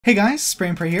Hey guys, Spray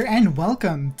and Pray here, and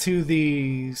welcome to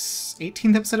the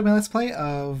 18th episode of my Let's Play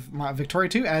of Victoria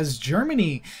 2 as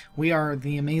Germany. We are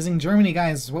the amazing Germany,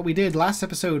 guys. What we did last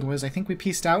episode was I think we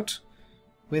pieced out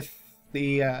with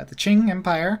the Qing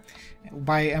Empire,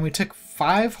 and we took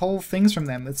 5 whole things from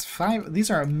them. It's 5. These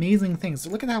are amazing things.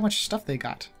 Look at how much stuff they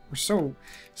got. We're so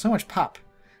much pop.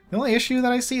 The only issue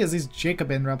that I see is these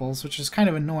Jacobin rebels, which is kind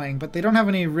of annoying, but they don't have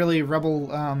any really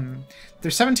rebel.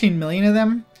 There's 17 million of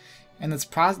them. And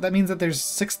that means that there's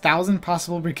 6,000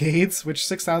 possible brigades, which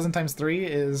 6,000 times 3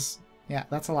 is, yeah,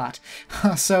 that's a lot.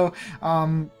 So,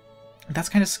 that's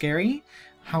kind of scary.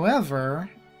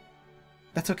 However,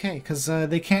 that's okay, because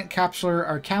they can't capture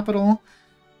our capital,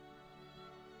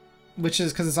 which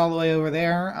is because it's all the way over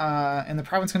there, and the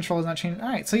province control is not changing.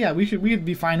 Alright, so yeah, we'd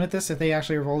be fine with this if they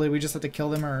actually revolted. We just have to kill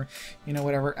them or, you know,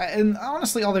 whatever. And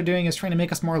honestly, all they're doing is trying to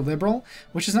make us more liberal,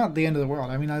 which is not the end of the world.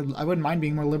 I mean, I wouldn't mind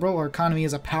being more liberal. Our economy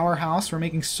is a powerhouse. We're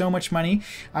making so much money.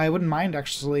 I wouldn't mind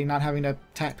actually not having to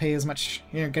pay as much,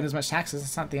 you know, get as much taxes.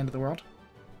 It's not the end of the world.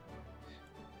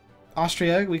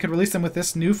 Austria, we could release them with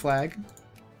this new flag.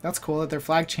 That's cool that their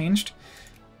flag changed.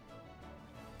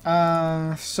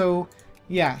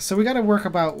 Yeah, so we got to work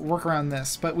around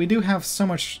this, but we do have so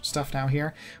much stuff now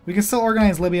here. We can still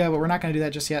organize Libya, but we're not going to do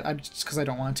that just yet, just because I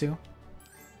don't want to.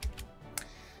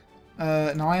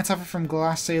 An alliance offer from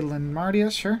Glace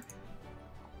Lenmardia, sure.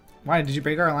 Why, did you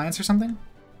break our alliance or something?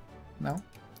 No.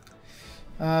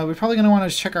 We're probably going to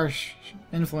want to check our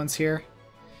influence here.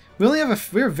 We only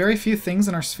have we have very few things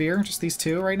in our sphere, just these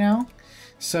 2 right now,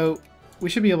 so we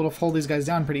should be able to hold these guys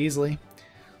down pretty easily.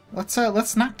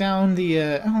 Let's knock down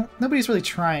the, oh, nobody's really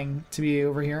trying to be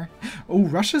over here. Oh,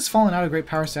 Russia's fallen out of great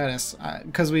power status,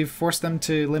 because we've forced them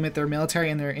to limit their military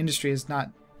and their industry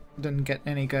didn't get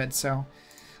any good, so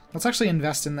let's actually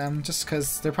invest in them, just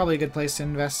because they're probably a good place to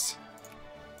invest.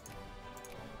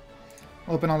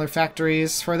 Open all their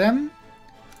factories for them.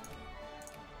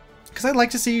 Because I'd like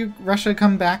to see Russia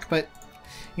come back, but,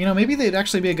 you know, maybe they'd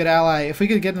actually be a good ally. If we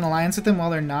could get an alliance with them while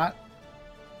they're not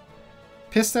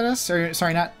pissed at us, or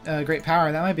sorry, not great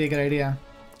power, that might be a good idea.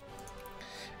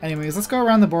 Anyways, let's go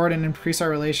around the board and increase our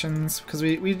relations, because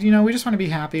we you know, we just want to be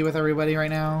happy with everybody right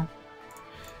now.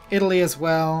 Italy as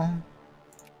well.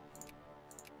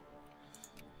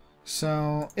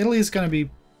 So Italy's going to be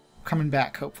coming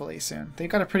back hopefully soon. They've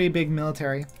got a pretty big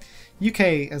military.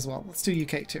 UK as well. Let's do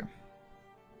UK too.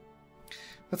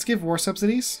 Let's give war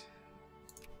subsidies,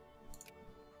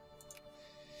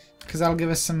 because that'll give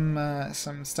us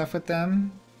some stuff with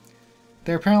them.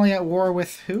 They're apparently at war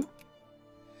with who?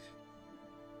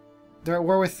 They're at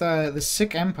war with the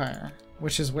Sikh Empire,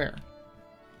 which is where?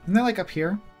 Isn't that like up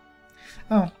here?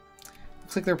 Oh,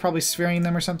 looks like they're probably spearing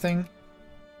them or something.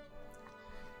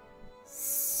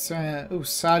 Ooh,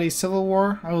 Saudi civil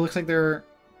war. Oh, looks like they're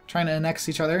trying to annex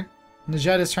each other.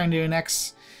 Najd is trying to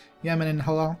annex Yemen and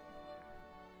Halal.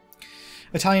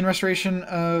 Italian restoration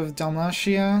of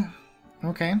Dalmatia.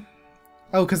 Okay.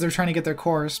 Oh, because they're trying to get their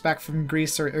cores back from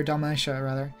Greece, or Dalmatia,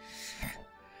 rather.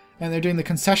 And they're doing the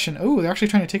concession. Oh, they're actually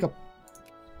trying to take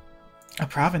a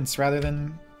province rather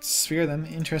than sphere them.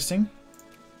 Interesting.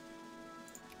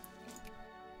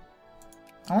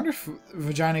 I wonder if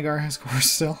Vijayanagar has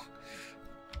cores still.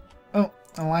 Oh,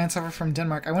 alliance offer from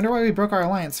Denmark. I wonder why we broke our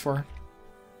alliance for.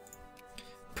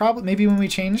 Probably, maybe when we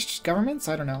changed governments?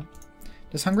 I don't know.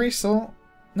 Does Hungary still...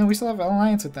 No, we still have an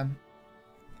alliance with them.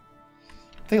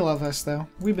 They love us, though.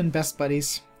 We've been best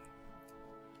buddies.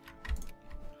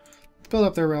 Let's build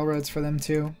up their railroads for them,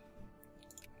 too.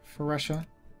 For Russia.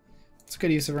 It's a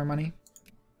good use of our money.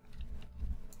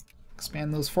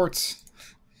 Expand those forts.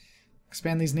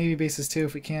 Expand these navy bases, too,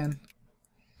 if we can.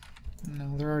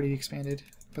 No, they're already expanded.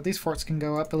 But these forts can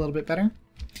go up a little bit better.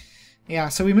 Yeah,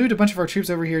 so we moved a bunch of our troops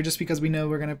over here just because we know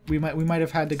we might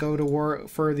have had to go to war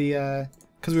for the,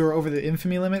 because we were over the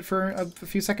infamy limit for a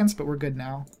few seconds, but we're good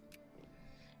now.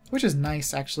 Which is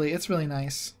nice, actually. It's really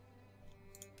nice.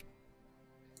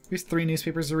 Here's 3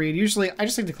 newspapers to read. Usually, I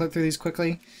just like to click through these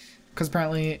quickly, because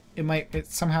apparently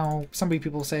somehow, some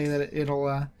people say that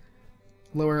it'll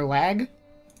lower lag,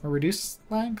 or reduce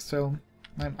lag, so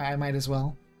I might as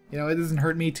well. You know, it doesn't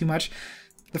hurt me too much.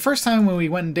 The first time when we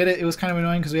went and did it, it was kind of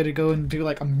annoying because we had to go and do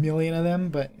like 1 million of them,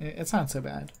 but it's not so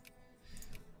bad.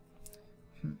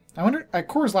 I wonder,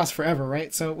 cores last forever,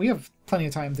 right? So we have plenty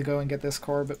of time to go and get this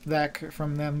core back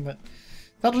from them, but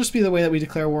that'll just be the way that we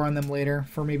declare war on them later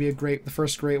for maybe the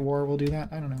first Great War. We'll do that.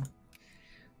 I don't know.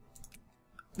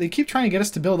 They keep trying to get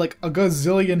us to build like a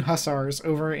gazillion hussars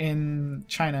over in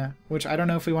China, which I don't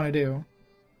know if we want to do.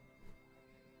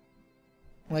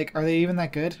 Like, are they even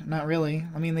that good? Not really.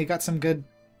 I mean, they got some good,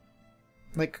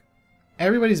 like,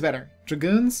 everybody's better.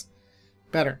 Dragoons?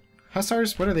 Better.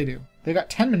 Hussars, what do they do? They got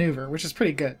 10 maneuver, which is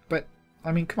pretty good, but,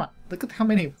 I mean, come on. Look at how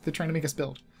many they're trying to make us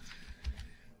build.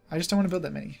 I just don't want to build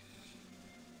that many.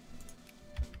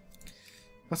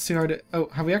 What's too hard to... Oh,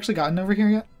 have we actually gotten over here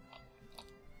yet?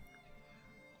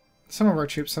 Some of our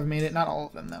troops have made it, not all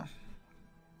of them, though.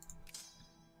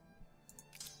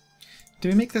 Do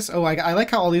we make this... Oh, I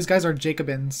like how all these guys are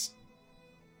Jacobins.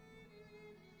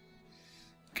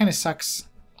 Kind of sucks.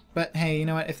 But hey, you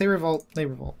know what? If they revolt, they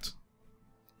revolt.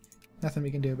 Nothing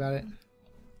we can do about it.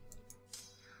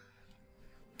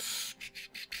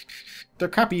 They're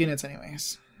crappy units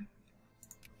anyways.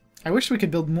 I wish we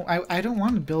could build more... I don't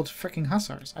want to build freaking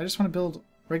Hussars. I just want to build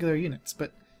regular units,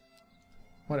 but...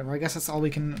 Whatever, I guess that's all we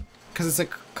can... Because it's a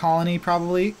colony,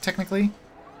 probably, technically.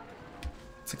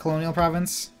 It's a colonial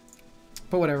province.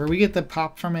 But whatever, we get the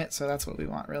pop from it, so that's what we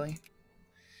want, really.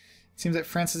 Seems that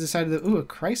France has decided that... Ooh, a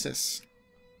crisis.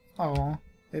 Oh,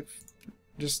 it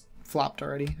just flopped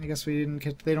already. I guess we didn't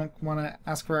get... They don't want to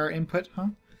ask for our input, huh?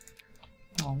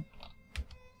 Oh.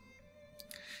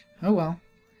 Oh well.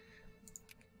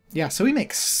 Yeah, so we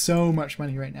make so much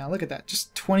money right now. Look at that.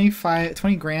 Just 20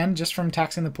 grand just from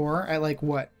taxing the poor at like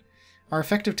what? Our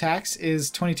effective tax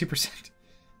is 22%.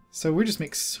 So we just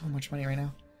make so much money right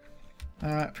now.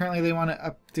 Apparently they want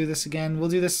to do this again. We'll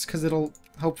do this because it'll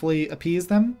hopefully appease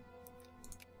them.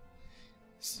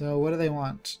 So what do they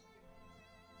want?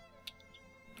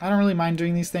 I don't really mind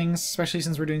doing these things, especially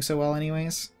since we're doing so well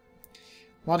anyways.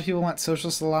 A lot of people want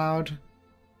socialists allowed.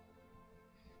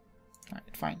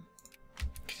 Alright, fine.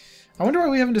 I wonder why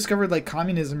we haven't discovered like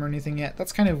communism or anything yet.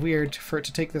 That's kind of weird for it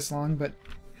to take this long, but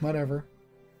whatever.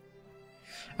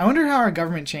 I wonder how our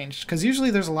government changed, because usually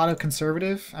there's a lot of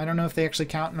conservative. I don't know if they actually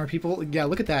count in our people. Yeah,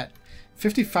 look at that.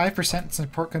 55%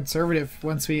 support conservative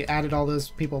once we added all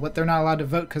those people, but they're not allowed to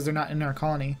vote because they're not in our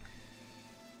colony.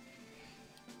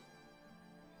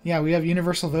 Yeah, we have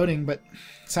universal voting, but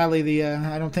sadly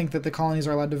I don't think that the colonies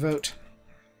are allowed to vote.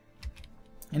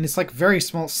 And it's like very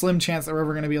small, slim chance that we're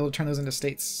ever going to be able to turn those into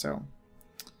states, so...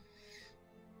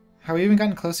 Have we even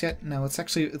gotten close yet? No,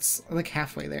 it's like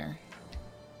halfway there.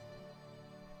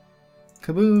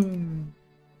 Kaboom!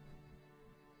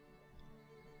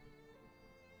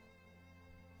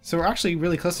 So we're actually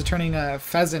really close to turning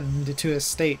Fezzan into a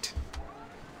state.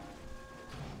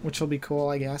 Which will be cool,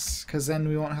 I guess, because then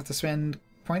we won't have to spend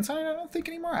points on it, I don't think,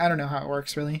 anymore. I don't know how it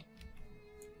works, really.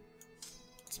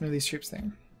 Let's move these troops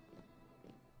there.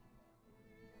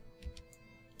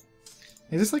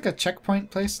 Is this like a checkpoint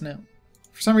place? No.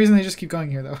 For some reason they just keep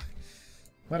going here, though.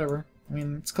 Whatever. I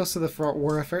mean, it's close to the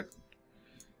war effort.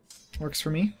 Works for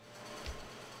me.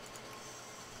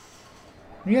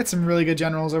 We got some really good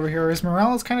generals over here. His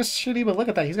morale is kind of shitty, but look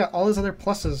at that. He's got all his other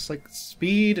pluses, like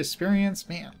speed, experience.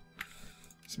 Man,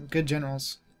 some good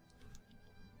generals.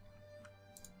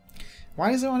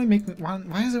 Why does it want to make?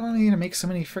 Why does it want me to make so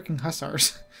many freaking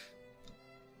hussars?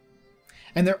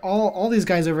 And they're all these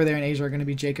guys over there in Asia are going to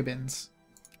be Jacobins,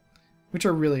 which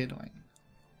are really annoying.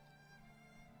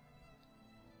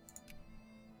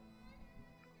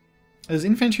 Is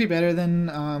infantry better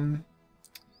than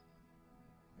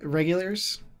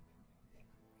regulars?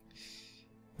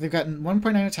 They've gotten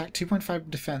 1.9 attack, 2.5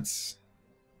 defense.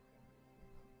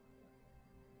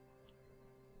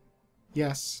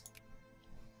 Yes.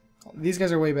 These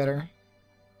guys are way better.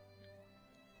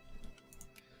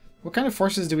 What kind of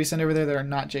forces do we send over there that are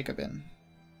not Jacobin?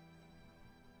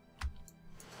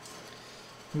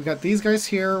 We've got these guys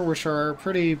here, which are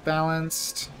pretty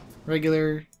balanced,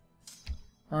 regular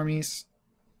armies.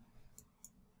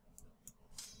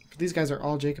 But these guys are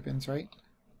all Jacobins, right?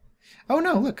 Oh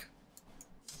no, look!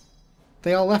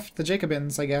 They all left the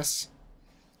Jacobins, I guess.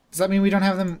 Does that mean we don't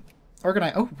have them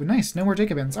organized? Oh, nice, no more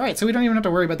Jacobins. Alright, so we don't even have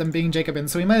to worry about them being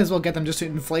Jacobins, so we might as well get them just to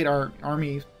inflate our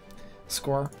army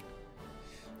score.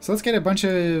 So let's get a bunch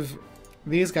of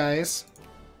these guys.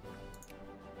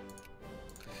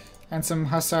 And some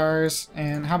hussars,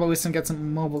 and how about we get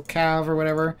some mobile cav or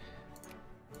whatever.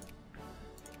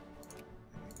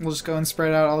 We'll just go and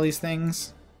spread out all these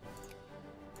things.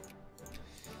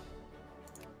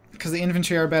 Because the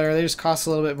infantry are better, they just cost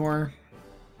a little bit more.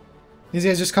 These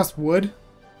guys just cost wood?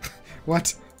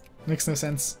 What? Makes no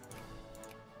sense.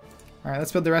 Alright,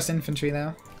 let's build the rest infantry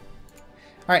though.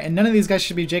 Alright, and none of these guys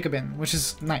should be Jacobin, which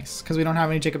is nice, because we don't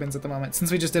have any Jacobins at the moment,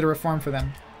 since we just did a reform for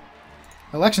them.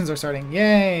 Elections are starting.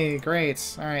 Yay!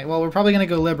 Great. Alright, well, we're probably going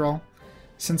to go liberal,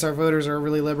 since our voters are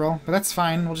really liberal, but that's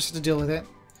fine. We'll just have to deal with it.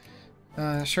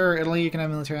 Sure, Italy, you can have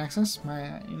military access.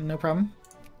 No problem.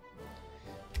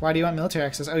 Why do you want military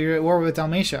access? Oh, you're at war with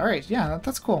Dalmatia. Alright, yeah,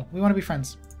 that's cool. We want to be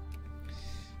friends.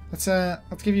 Let's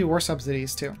give you war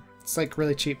subsidies, too. It's, like,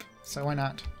 really cheap, so why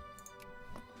not?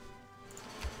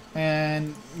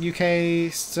 And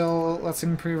UK still, let's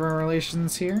improve our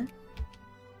relations here.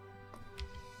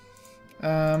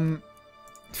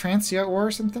 France, you at war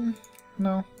or something?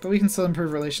 No, but we can still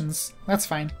improve relations. That's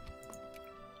fine.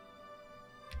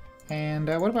 And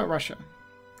what about Russia?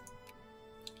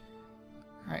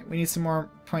 Alright, we need some more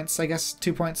points, I guess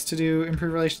 2 points to do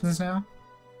improve relations now.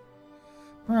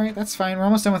 Alright, that's fine. We're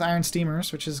almost done with iron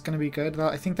steamers, which is going to be good. Well,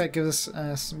 I think that gives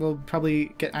us, we'll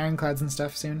probably get ironclads and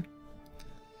stuff soon.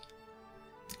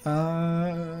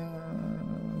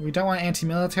 We don't want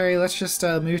anti-military. Let's just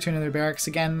move to another barracks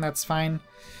again. That's fine.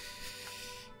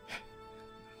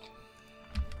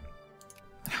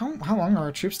 How long are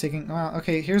our troops taking? Wow,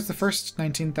 okay, here's the first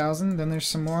 19,000. Then there's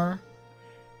some more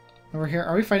over here.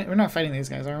 Are we fighting? We're not fighting these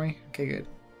guys, are we? Okay, good.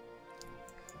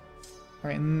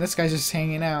 Alright, and this guy's just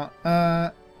hanging out.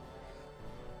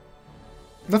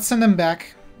 Let's send them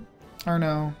back. Or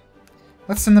no.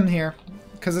 Let's send them here,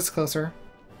 because it's closer.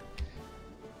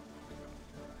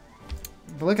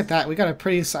 But look at that, we got a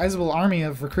pretty sizable army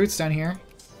of recruits down here.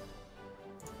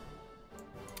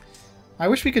 I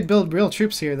wish we could build real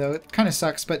troops here, though. It kind of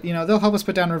sucks, but, you know, they'll help us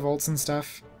put down revolts and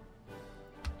stuff.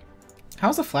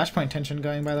 How's the flashpoint tension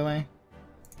going, by the way?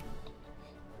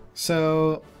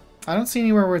 So, I don't see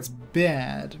anywhere where it's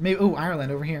bad. Maybe, oh,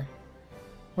 Ireland over here.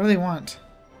 What do they want?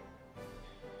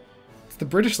 It's the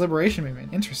British Liberation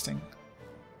Movement. Interesting.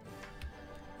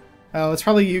 Oh, it's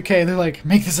probably UK. They're like,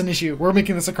 make this an issue. We're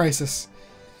making this a crisis.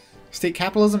 State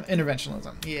capitalism,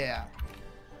 interventionism. Yeah.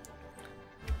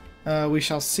 We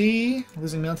shall see.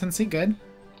 Losing militancy, good.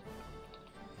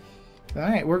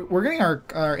 Alright, we're getting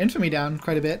our infamy down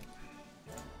quite a bit.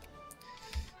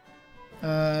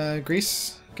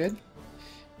 Greece, good.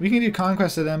 We can do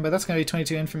conquest of them, but that's going to be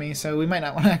 22 infamy, so we might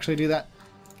not want to actually do that.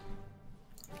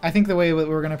 I think the way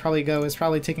we're going to probably go is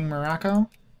probably taking Morocco.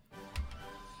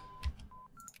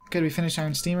 Good, we finished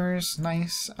iron steamers.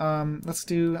 Nice. Let's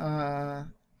do the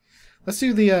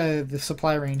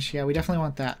supply range. Yeah, we definitely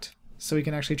want that, so we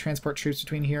can actually transport troops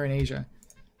between here and Asia.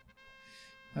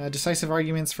 Decisive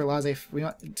arguments for laissez. We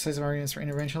want decisive arguments for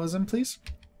interventionism, please.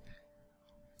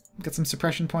 Got some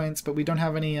suppression points, but we don't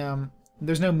have any.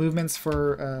 There's no movements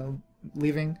for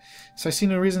leaving, so I see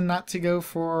no reason not to go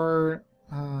for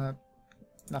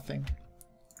nothing.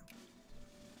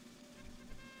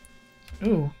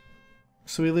 Ooh.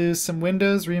 So we lose some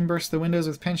windows, reimburse the windows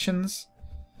with pensions,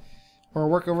 or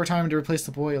work overtime to replace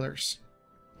the boilers.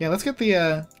 Yeah, let's get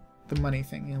the money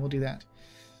thing. Yeah, we'll do that.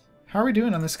 How are we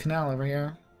doing on this canal over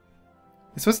here?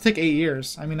 It's supposed to take 8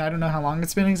 years. I mean, I don't know how long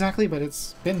it's been exactly, but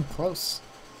it's been close.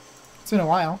 It's been a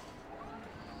while.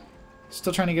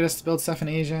 Still trying to get us to build stuff in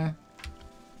Asia.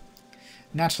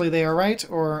 Naturally, they are right,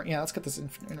 or yeah, let's get this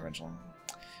intervention.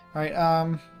 All right,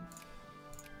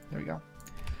 there we go.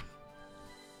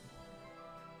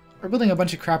 We're building a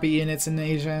bunch of crappy units in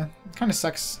Asia. It kind of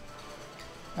sucks.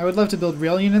 I would love to build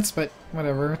real units, but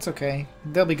whatever, it's okay.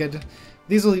 They'll be good.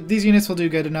 These units will do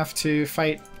good enough to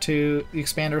fight to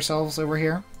expand ourselves over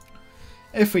here,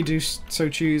 if we do so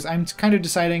choose. I'm kind of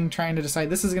trying to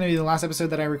decide. This is going to be the last episode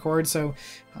that I record, so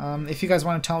if you guys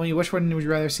want to tell me which one would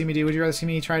you rather see me do, would you rather see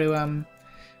me try to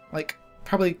like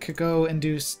probably could go and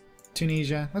do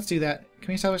Tunisia? Let's do that. Can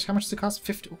we establish how much does it cost?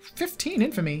 15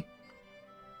 infamy.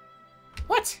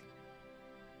 What?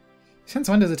 Since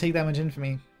when does it take that much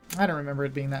infamy? I don't remember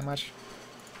it being that much.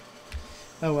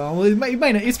 Oh well,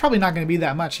 it's probably not going to be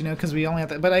that much, you know, because we only have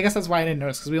to, but I guess that's why I didn't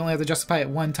notice, because we only have to justify it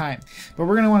one time. But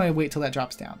we're going to want to wait till that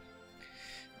drops down.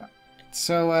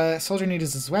 So, soldier need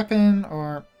is his weapon,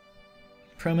 or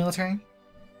pro-military?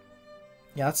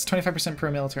 Yeah, that's 25%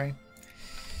 pro-military.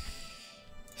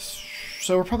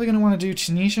 So we're probably going to want to do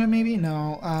Tunisia, maybe?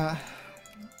 No.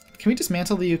 Can we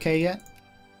dismantle the UK yet?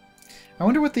 I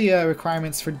wonder what the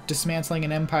requirements for dismantling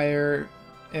an empire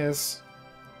is.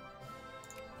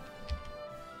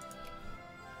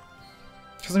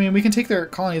 Because, I mean, we can take their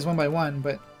colonies one by one,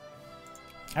 but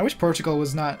I wish Portugal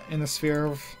was not in the sphere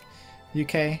of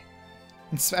UK.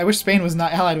 And I wish Spain was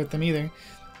not allied with them either.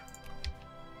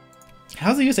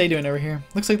 How's the USA doing over here?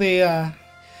 Looks like they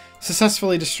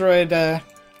successfully destroyed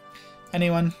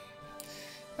anyone.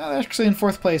 Oh, they're actually in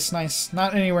 4th place. Nice.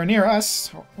 Not anywhere near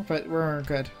us, but we're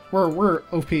good. We're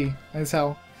OP as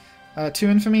hell. 2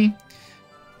 infamy.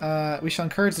 We shall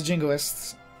encourage the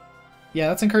jingoists. Yeah,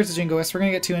 let's encourage the jingoists. We're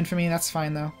gonna get 2 infamy. That's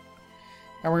fine though.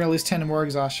 And we're gonna lose 10 in war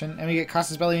exhaustion. And we get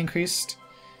Casus Belli increased.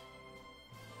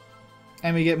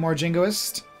 And we get more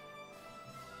jingoist.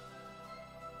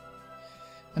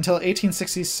 Until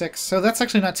 1866. So that's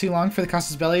actually not too long for the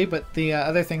Casus Belli, but the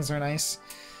other things are nice.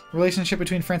 Relationship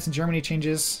between France and Germany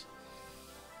changes.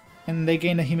 And they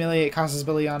gain to humiliate Casus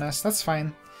Belli on us. That's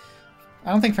fine.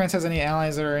 I don't think France has any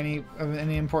allies that are of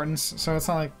any importance, so it's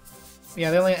not like... Yeah,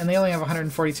 they only have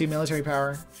 142 military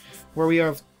power, where we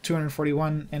have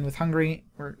 241, and with Hungary,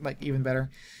 we're, like, even better.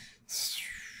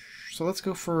 So let's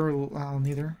go for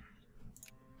neither.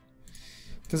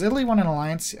 Does Italy want an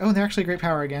alliance? Oh, they're actually a great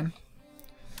power again.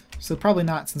 So probably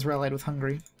not, since we're allied with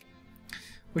Hungary.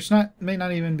 Which may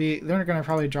not even be... They're going to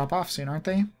probably drop off soon, aren't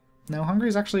they? No,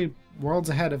 Hungary's actually worlds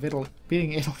ahead of Italy,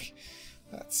 beating Italy.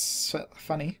 That's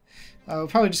funny.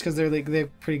 Probably just because they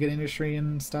have pretty good industry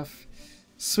and stuff.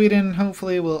 Sweden,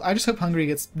 hopefully, will... I just hope Hungary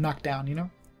gets knocked down, you know?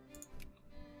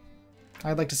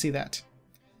 I'd like to see that.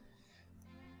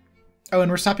 Oh, and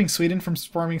we're stopping Sweden from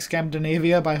forming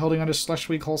Scandinavia by holding on to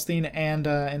Schleswig-Holstein and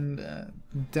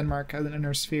Denmark in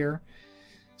our sphere.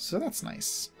 So that's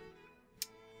nice.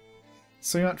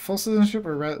 So we want full citizenship,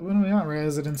 or we want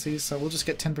residency, so we'll just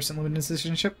get 10% limited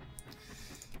citizenship.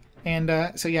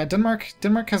 And so yeah,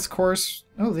 Denmark has cores.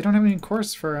 Oh, they don't have any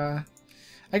cores for.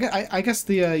 I guess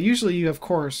the usually you have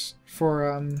cores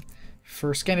for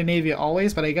Scandinavia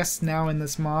always, but I guess now in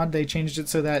this mod they changed it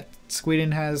so that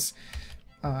Sweden has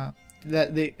I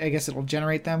guess it'll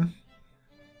generate them.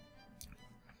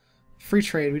 Free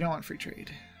trade. We don't want free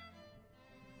trade.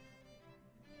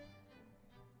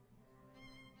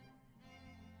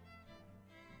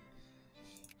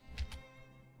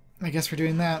 I guess we're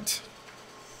doing that.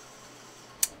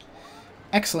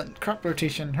 Excellent. Crop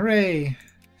rotation. Hooray!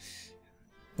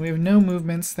 We have no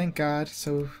movements, thank God,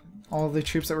 so all the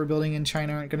troops that we're building in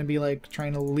China aren't going to be like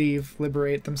trying to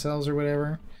liberate themselves or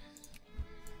whatever.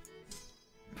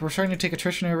 We're starting to take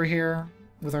attrition over here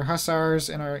with our hussars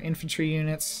and our infantry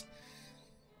units.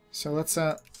 So let's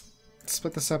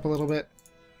split this up a little bit.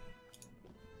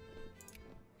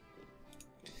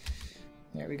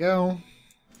 There we go.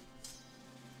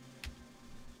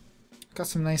 Got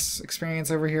some nice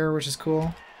experience over here, which is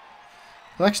cool.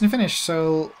 Election finished,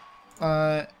 so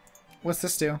what's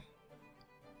this do?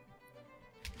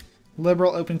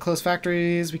 Liberal open close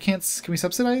factories. Can we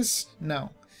subsidize? No.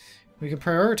 We can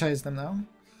prioritize them though.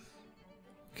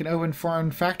 We can open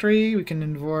foreign factory. We can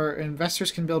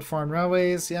investors can build foreign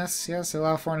railways. Yes, yes,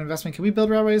 allow foreign investment. Can we build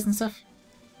railways and stuff?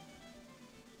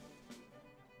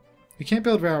 We can't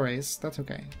build railways. That's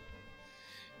okay.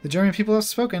 The German people have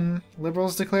spoken.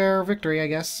 Liberals declare victory, I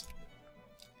guess.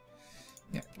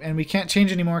 Yeah, and we can't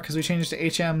change anymore because we changed to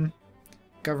HM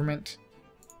government.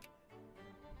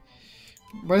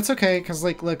 But it's okay, because,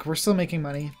 like, look, we're still making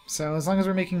money. So as long as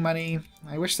we're making money,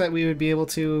 I wish that we would be able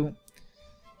to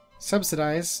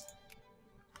subsidize.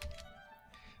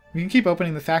 We can keep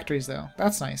opening the factories, though.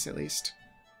 That's nice, at least.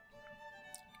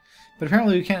 But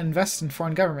apparently we can't invest in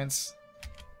foreign governments.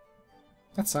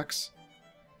 That sucks.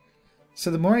 So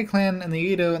the Mori clan and the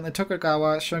Edo and the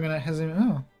Tokugawa shogunate has...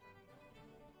 Oh.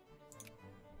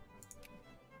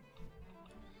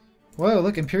 Whoa,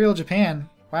 look, Imperial Japan.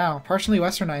 Wow, partially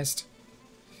westernized.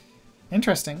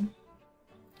 Interesting.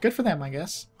 Good for them, I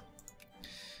guess.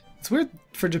 It's weird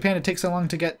for Japan to take so long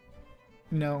to get,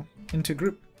 you know, into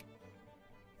group.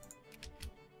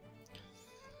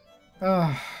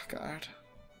 Oh, God.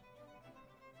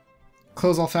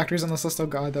 Close all factories on this list? Oh,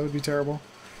 God, that would be terrible.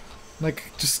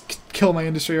 Like, just kill my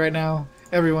industry right now.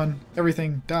 Everyone,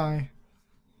 everything, die.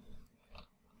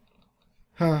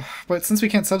 But since we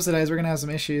can't subsidize, we're going to have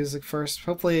some issues at first.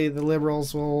 Hopefully the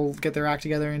liberals will get their act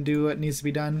together and do what needs to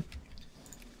be done.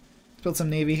 Build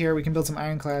some navy here. We can build some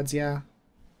ironclads, yeah.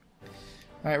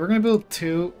 Alright, we're going to build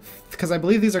 2, because I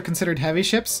believe these are considered heavy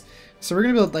ships. So we're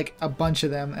going to build, like, a bunch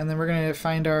of them, and then we're going to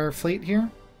find our fleet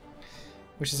here,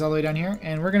 which is all the way down here,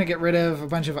 and we're going to get rid of a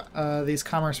bunch of these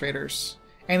commerce raiders.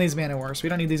 And these man-o'-wars. We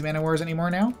don't need these man-o'-wars anymore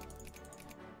now.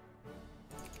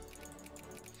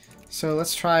 So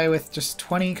let's try with just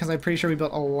 20, because I'm pretty sure we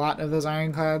built a lot of those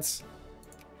ironclads.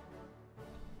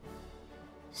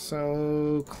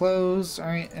 So close,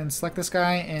 alright, and select this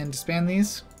guy and disband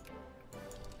these.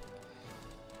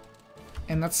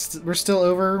 And we're still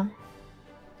over.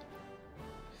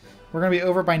 We're gonna be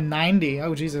over by 90.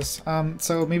 Oh Jesus.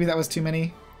 So maybe that was too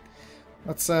many.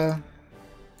 Let's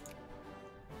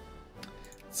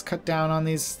cut down on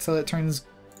these till it turns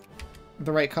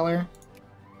the right color.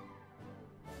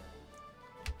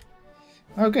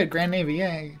 Oh good, Grand Navy,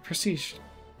 yay, prestige.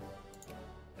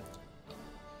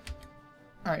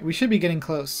 Alright, we should be getting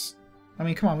close. I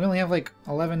mean, come on, we only have like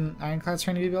 11 ironclads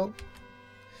trying to be built.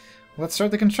 Let's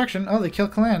start the construction. Oh, they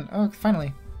killed Kalan. Oh,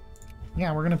 finally.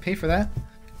 Yeah, we're gonna pay for that.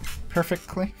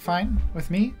 Perfectly fine with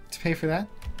me to pay for that.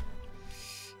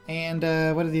 And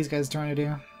what are these guys trying to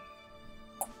do?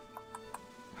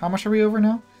 How much are we over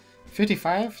now?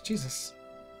 55? Jesus.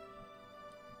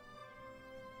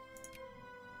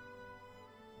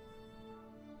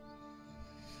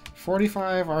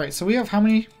 45. Alright, so we have how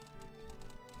many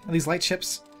of these light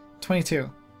ships? 22.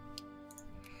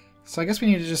 So I guess we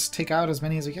need to just take out as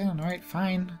many as we can. Alright,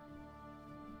 fine.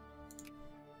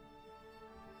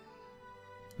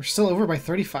 We're still over by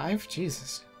 35?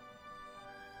 Jesus.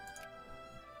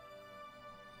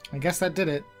 I guess that did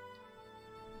it.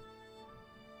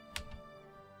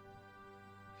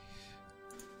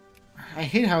 I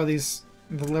hate how the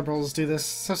liberals do this.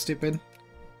 So stupid.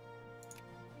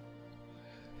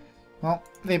 Well,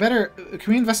 they better...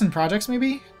 Can we invest in projects,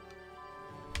 maybe?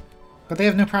 But they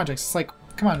have no projects. It's like,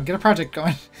 come on, get a project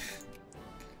going.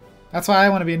 That's why I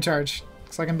want to be in charge.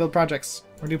 So I can build projects.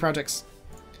 Or do projects.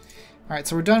 Alright,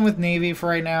 so we're done with Navy for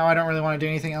right now. I don't really want to do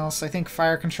anything else. I think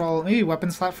fire control, maybe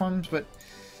weapons platforms, but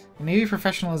Navy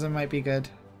professionalism might be good.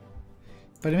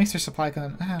 But it makes their supply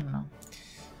con... I don't know.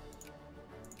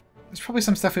 There's probably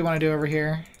some stuff we want to do over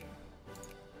here.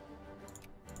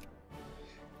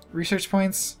 Research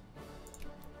points.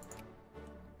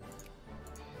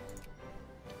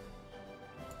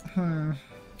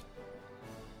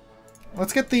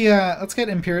 Let's get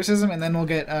empiricism, and then we'll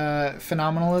get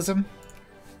phenomenalism.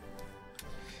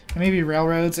 And maybe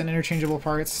railroads and interchangeable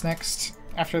parts next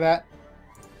after that.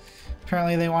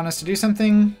 Apparently they want us to do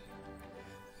something.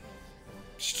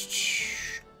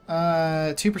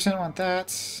 2% want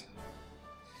that.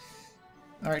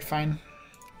 Alright, fine.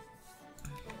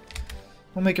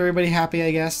 We'll make everybody happy,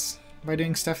 I guess, by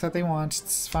doing stuff that they want.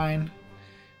 It's fine.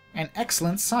 An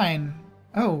excellent sign.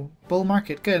 Oh, bull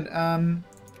market. Good.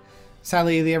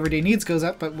 Sadly, the everyday needs goes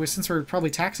up, but since we're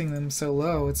probably taxing them so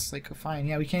low, it's like, fine.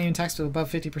 Yeah, we can't even tax to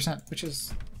above 50%, which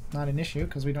is not an issue,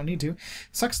 because we don't need to.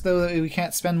 Sucks, though, that we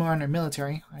can't spend more on our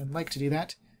military. I'd like to do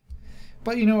that.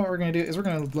 But you know what we're going to do is we're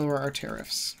going to lower our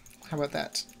tariffs. How about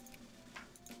that?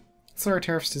 Let's lower our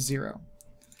tariffs to 0.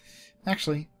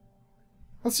 Actually,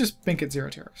 let's just make it 0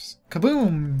 tariffs.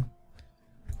 Kaboom!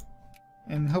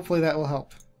 And hopefully that will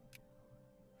help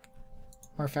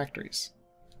our factories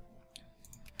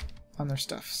on their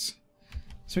stuffs.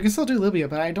 So we can still do Libya,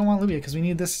 but I don't want Libya because we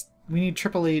need this. We need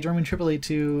Tripoli, German Tripoli,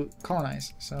 to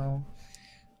colonize. So,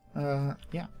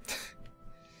 yeah,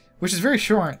 which is very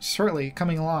shortly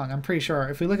coming along. I'm pretty sure.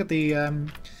 If we look at the,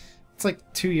 it's like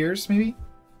 2 years maybe.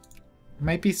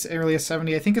 Might be as early as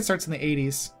 70. I think it starts in the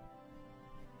 80s,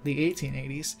 the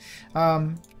 1880s.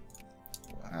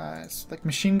 It's like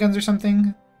machine guns or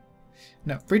something.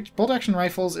 No, bolt action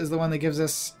rifles is the one that gives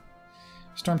us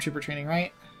stormtrooper training,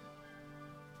 right?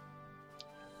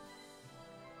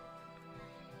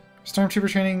 Stormtrooper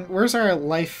training. Where's our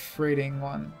life rating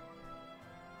one?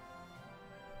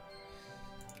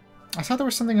 I thought there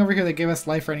was something over here that gave us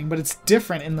life rating, but it's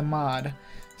different in the mod.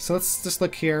 So let's just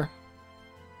look here.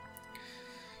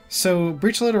 So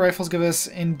breech-loaded rifles give us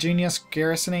ingenious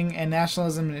garrisoning, and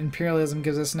nationalism and imperialism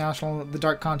gives us the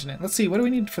Dark Continent. Let's see, what do we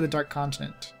need for the Dark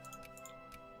Continent?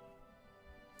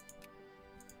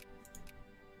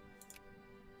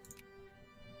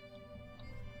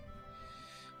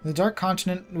 The Dark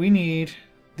Continent, we need...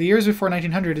 The years before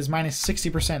 1900 is minus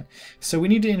 60%. So we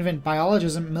need to invent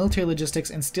biologism, military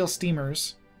logistics, and steel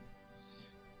steamers.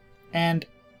 And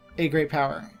a great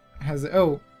power.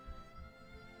 Oh.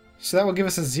 So that will give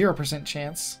us a 0%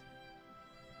 chance.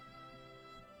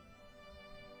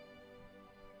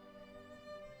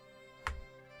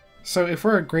 So if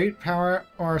we're a great power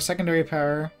or a secondary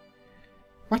power...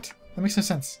 What? That makes no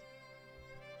sense.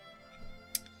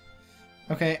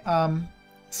 Okay,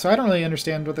 so I don't really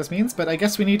understand what this means, but I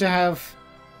guess we need to have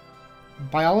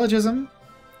biologism,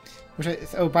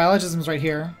 biologism's right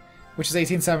here, which is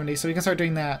 1870, so we can start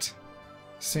doing that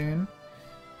soon.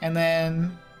 And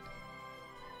then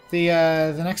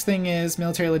the next thing is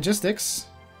military logistics,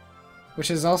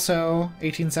 which is also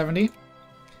 1870.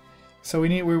 So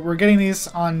we're getting these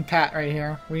on pat right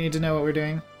here. We need to know what we're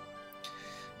doing.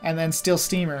 And then steel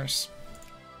steamers,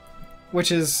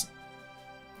 which is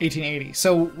 1880.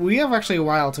 So we have actually a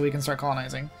while till we can start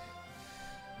colonizing.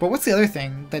 But what's the other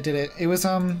thing that did it? It was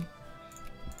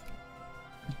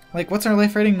like, what's our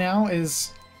life rating now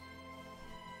is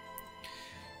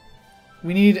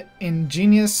we need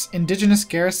indigenous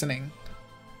garrisoning,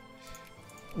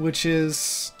 which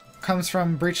comes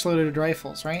from breech-loaded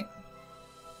rifles, right?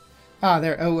 Ah,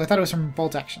 there. Oh, I thought it was from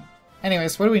bolt action.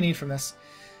 Anyways, what do we need from this?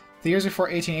 The years before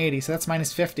 1880, so that's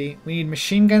minus 50. We need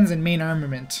machine guns and main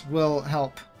armament will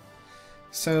help.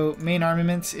 So main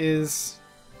armament is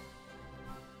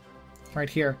right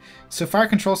here. So fire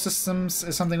control systems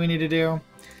is something we need to do.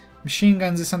 Machine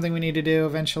guns is something we need to do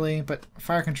eventually, but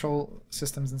fire control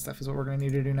systems and stuff is what we're going to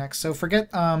need to do next. So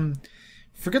forget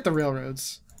the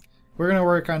railroads. We're going to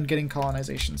work on getting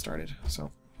colonization started.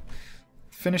 So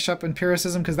finish up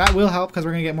empiricism, because that will help, because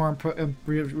we're going to get more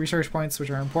research points,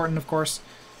 which are important, of course.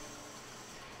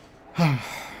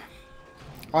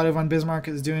 Otto von Bismarck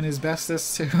is doing his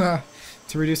bestest to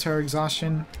reduce our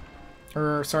exhaustion.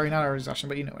 Or, sorry, not our exhaustion,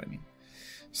 but you know what I mean.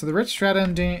 So the rich strata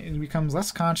becomes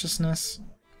less consciousness,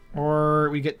 or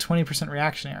we get 20%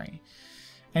 reactionary.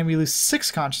 And we lose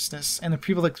 6 consciousness, and the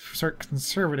people that start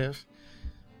conservative.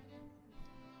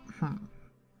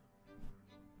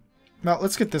 Well,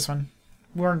 let's get this one.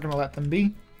 We aren't going to let them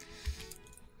be.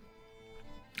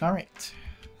 Alright.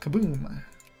 Kaboom.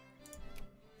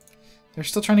 They're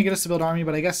still trying to get us to build army,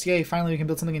 but I guess, yay, finally we can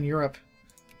build something in Europe.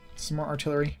 Some more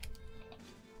artillery.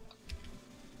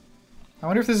 I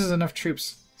wonder if this is enough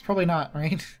troops. It's probably not,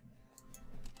 right?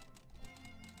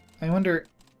 I wonder,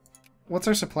 what's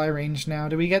our supply range now?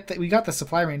 Did we get we got the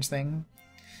supply range thing.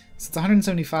 So it's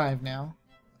 175 now.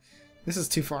 This is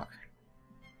too far.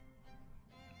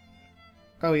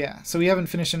 Oh yeah, so we haven't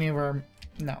finished any of our...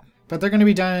 No. But they're going to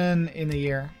be done in a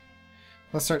year.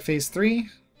 Let's start phase 3.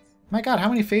 My god, how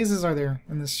many phases are there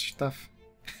in this stuff?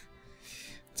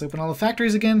 Let's open all the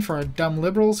factories again for our dumb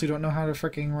liberals who don't know how to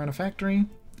freaking run a factory.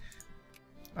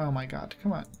 Oh my god,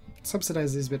 come on.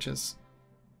 Subsidize these bitches.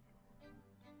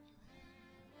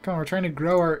 Come on, we're trying to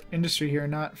grow our industry here,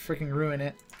 not freaking ruin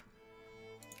it.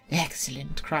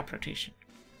 Excellent crop rotation.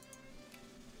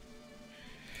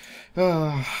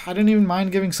 Oh, I didn't even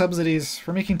mind giving subsidies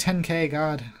for making 10k.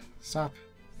 God, stop.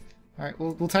 All right,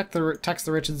 we'll tax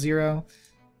the rich at 0,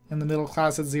 and the middle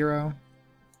class at 0.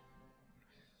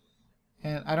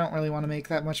 And I don't really want to make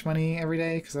that much money every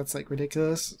day because that's like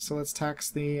ridiculous. So let's tax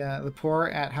the poor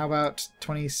at, how about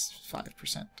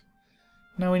 25%?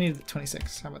 No, we need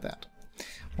 26. How about that?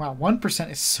 Wow,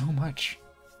 1% is so much.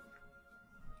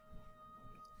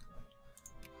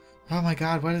 Oh my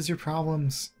god, what is your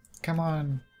problems? Come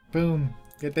on. Boom.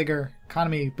 Get bigger.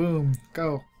 Economy. Boom.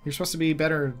 Go. You're supposed to be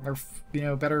better, or, you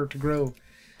know, better to grow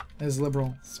as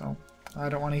liberal, so I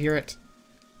don't want to hear it.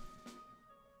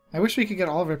 I wish we could get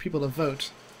all of our people to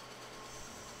vote.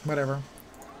 Whatever.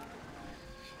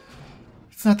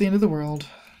 It's not the end of the world.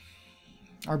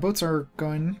 Our boats are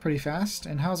going pretty fast,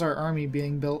 and how's our army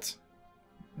being built?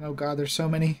 Oh god, there's so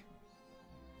many.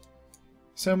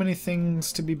 So many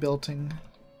things to be building.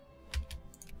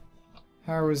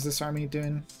 How was this army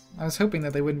doing? I was hoping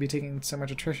that they wouldn't be taking so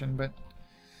much attrition, but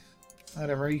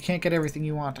whatever. You can't get everything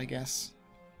you want, I guess.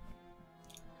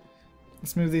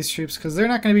 Let's move these troops, because they're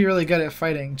not going to be really good at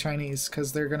fighting Chinese,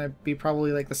 because they're going to be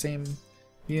probably like the same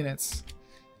units.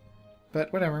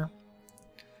 But whatever.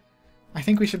 I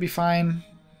think we should be fine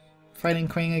fighting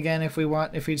Qing again if we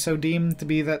want, if we so deem to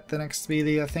be that the next to be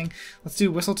the thing. Let's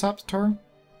do Whistletop Tour.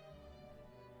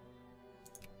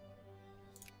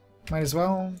 Might as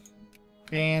well.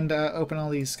 And open all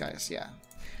these guys, yeah.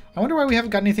 I wonder why we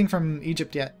haven't got anything from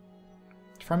Egypt yet.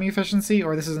 Farming efficiency,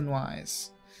 or this isn't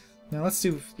wise. Now let's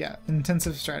do, yeah,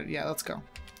 intensive strategy. Yeah, let's go.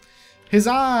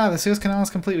 Huzzah! The Suez Canal is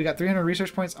complete. We got 300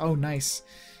 research points. Oh, nice.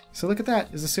 So look at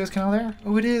that. Is the Suez Canal there?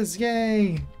 Oh, it is.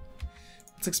 Yay!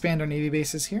 Let's expand our navy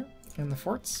bases here. And the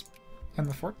forts. And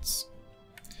the forts.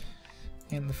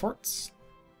 And the forts.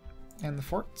 And the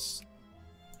forts.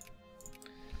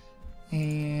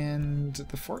 And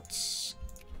the forts.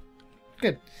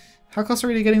 Good. How close are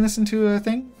we to getting this into a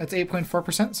thing? That's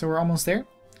 8.4%, so we're almost there.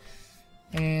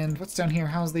 And what's down here?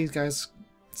 How's these guys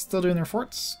still doing their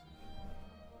forts?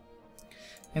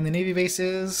 And the navy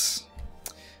bases.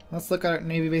 Let's look at our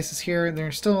navy bases here.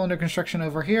 They're still under construction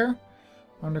over here.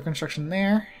 Under construction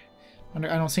there. I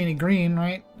don't see any green,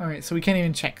 right? Alright, so we can't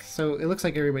even check. So it looks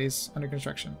like everybody's under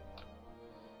construction.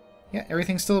 Yeah,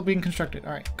 everything's still being constructed.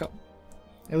 Alright, go.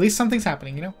 At least something's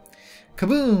happening, you know?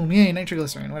 Kaboom! Yay,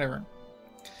 nitroglycerin, whatever.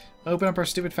 Open up our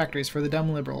stupid factories for the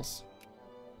dumb liberals.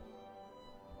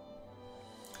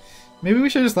 Maybe we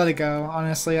should just let it go,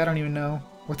 honestly. I don't even know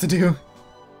what to do. There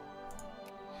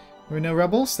were no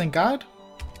rebels, thank God.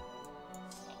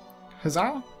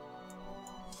 Huzzah!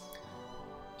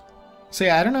 So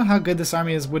yeah, I don't know how good this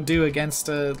army would do against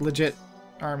a legit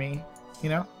army, you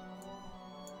know?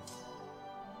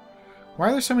 Why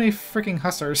are there so many freaking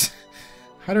hussars?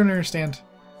 I don't understand.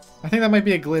 I think that might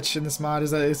be a glitch in this mod,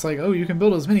 is that it's like, oh, you can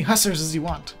build as many hussars as you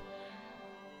want.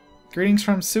 Greetings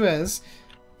from Suez.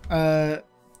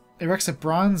 Erects a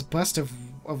bronze bust of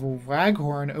a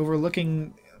waghorn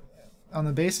overlooking on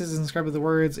the bases inscribed with the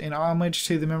words, in homage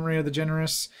to the memory of the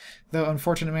generous, though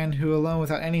unfortunate man who, alone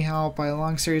without any help, by a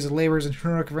long series of labors and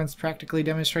heroic events practically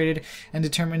demonstrated and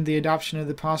determined the adoption of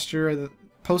the posture of the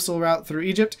postal route through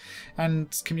Egypt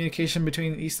and communication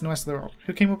between the east and west of the world.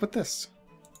 Who came up with this?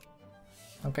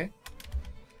 Okay.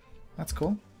 That's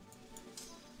cool.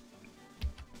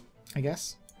 I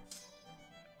guess.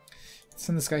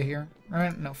 Send this guy here.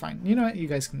 Alright, no, fine. You know what? You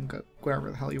guys can go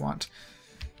wherever the hell you want.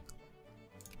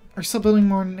 We're still building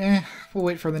more. We'll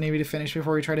wait for the Navy to finish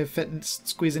before we try to fit and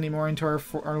squeeze any more into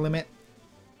our limit.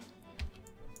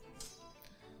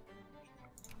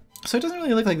 So it doesn't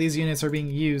really look like these units are being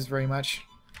used very much.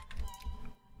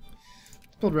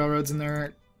 Build railroads in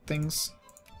their things.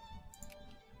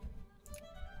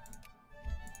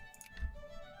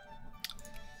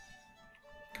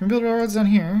 Can we build railroads down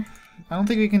here? I don't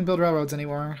think we can build railroads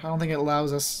anymore. I don't think it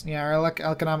allows us. Yeah, our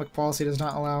economic policy does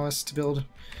not allow us to build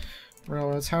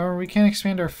railroads. However, we can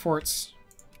expand our forts.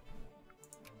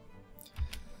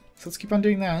 So let's keep on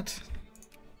doing that.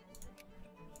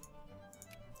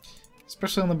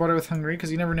 Especially on the border with Hungary,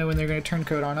 because you never know when they're going to turn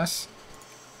code on us.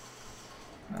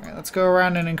 Alright, let's go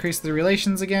around and increase the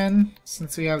relations again,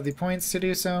 since we have the points to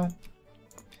do so.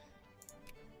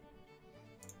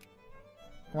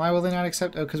 Why will they not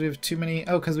accept? Oh, because we have too many...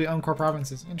 Oh, because we own core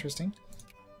provinces. Interesting.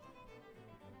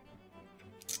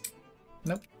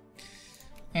 Nope.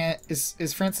 And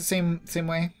is France the same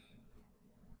way?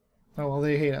 Oh, well,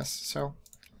 they hate us, so...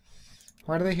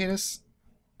 Why do they hate us?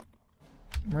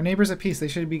 We're neighbors at peace. They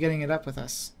should be getting it up with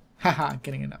us. Haha,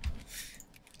 getting it up.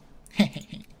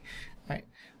 Alright.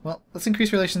 Well, let's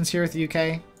increase relations here with the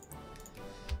UK.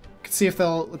 Could see if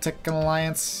they'll take an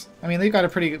alliance. I mean, they've got a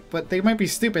pretty... But they might be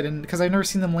stupid, and because I've never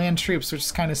seen them land troops, which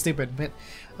is kind of stupid. But,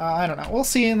 I don't know. We'll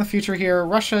see in the future here.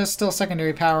 Russia is still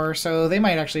secondary power, so they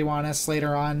might actually want us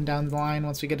later on down the line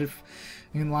once we get an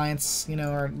alliance, you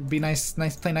know, or be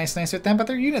play nice with them. But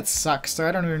their units suck, so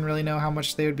I don't even really know how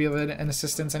much they would be of an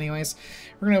assistance anyways.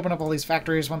 We're going to open up all these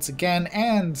factories once again,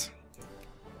 and...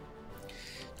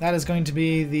 That is going to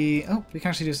be the... Oh, we can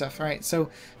actually do stuff. Alright,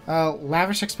 so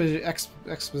lavish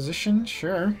exposition,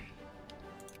 sure.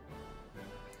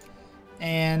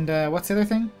 And what's the other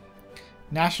thing?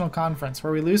 National Conference,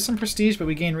 where we lose some prestige, but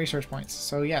we gain research points.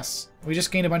 So yes, we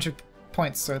just gained a bunch of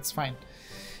points, so it's fine.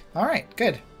 Alright,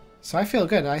 good. So I feel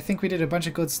good. I think we did a bunch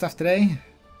of good stuff today.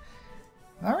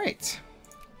 Alright.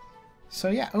 So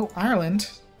yeah, oh,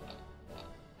 Ireland.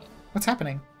 What's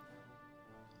happening?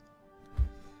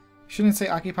 Shouldn't say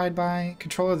occupied by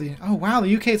control of the... Oh wow,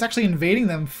 the UK is actually invading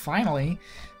them, finally.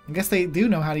 I guess they do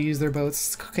know how to use their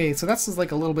boats. Okay, so that's just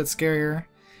like a little bit scarier.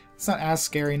 It's not as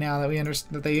scary now that we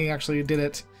understand that they actually did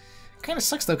it. Kind of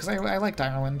sucks though, because I liked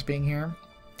Ireland being here.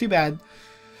 Too bad.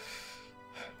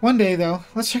 One day though,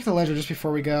 let's check the ledger just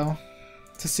before we go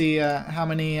to see how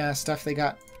many stuff they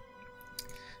got.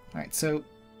 Alright, so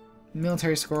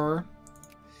military score.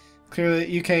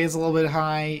 Clearly UK is a little bit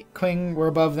high. Qing, we're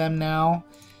above them now.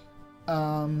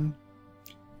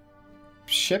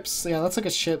 Ships, yeah, let's look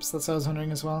at ships. That's what I was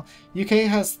wondering as well. UK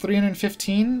has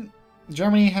 315.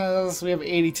 Germany has, we have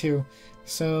 82.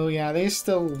 So yeah, they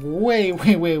still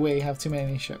way have too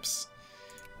many ships.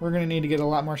 We're gonna need to get a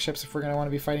lot more ships if we're gonna want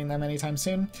to be fighting them anytime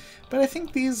soon. But I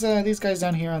think these guys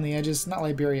down here on the edges, not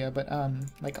Liberia, but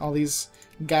like all these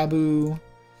Gabu,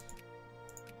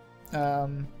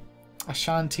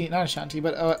 Ashanti, not Ashanti,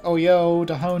 but Oyo,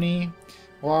 Dahomey,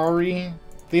 Wari.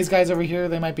 These guys over here,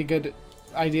 they might be good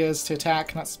ideas to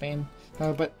attack, not Spain,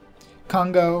 but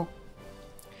Congo.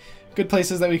 Good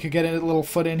places that we could get a little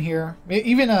foot in here.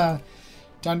 Even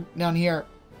down here,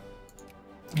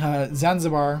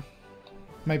 Zanzibar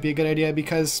might be a good idea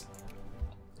because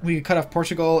we could cut off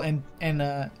Portugal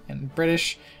and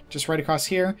British just right across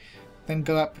here. Then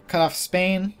go up, cut off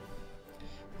Spain.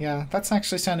 Yeah, that's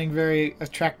actually sounding very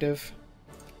attractive.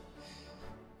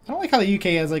 I don't like how the UK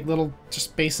has like little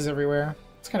just bases everywhere.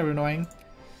 It's kind of annoying.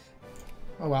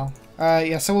 Oh well.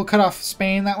 Yeah, so we'll cut off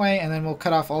Spain that way, and then we'll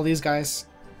cut off all these guys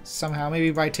somehow. Maybe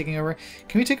by taking over.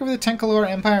 Can we take over the Tenkalor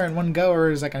Empire in one go,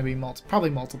 or is that going to be probably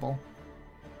multiple?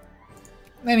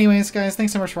 Anyways, guys,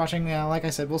 thanks so much for watching. Like I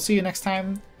said, we'll see you next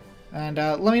time. And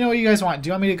let me know what you guys want. Do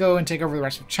you want me to go and take over the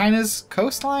rest of China's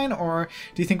coastline, or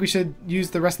do you think we should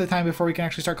use the rest of the time before we can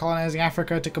actually start colonizing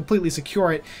Africa to completely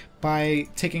secure it by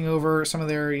taking over some of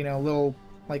their, you know, little,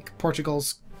 like,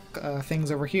 Portugal's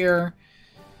things over here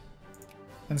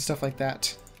and stuff like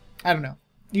that? I don't know.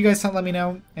 You guys let me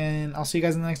know, and I'll see you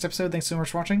guys in the next episode. Thanks so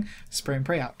much for watching. Spray and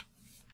pray out.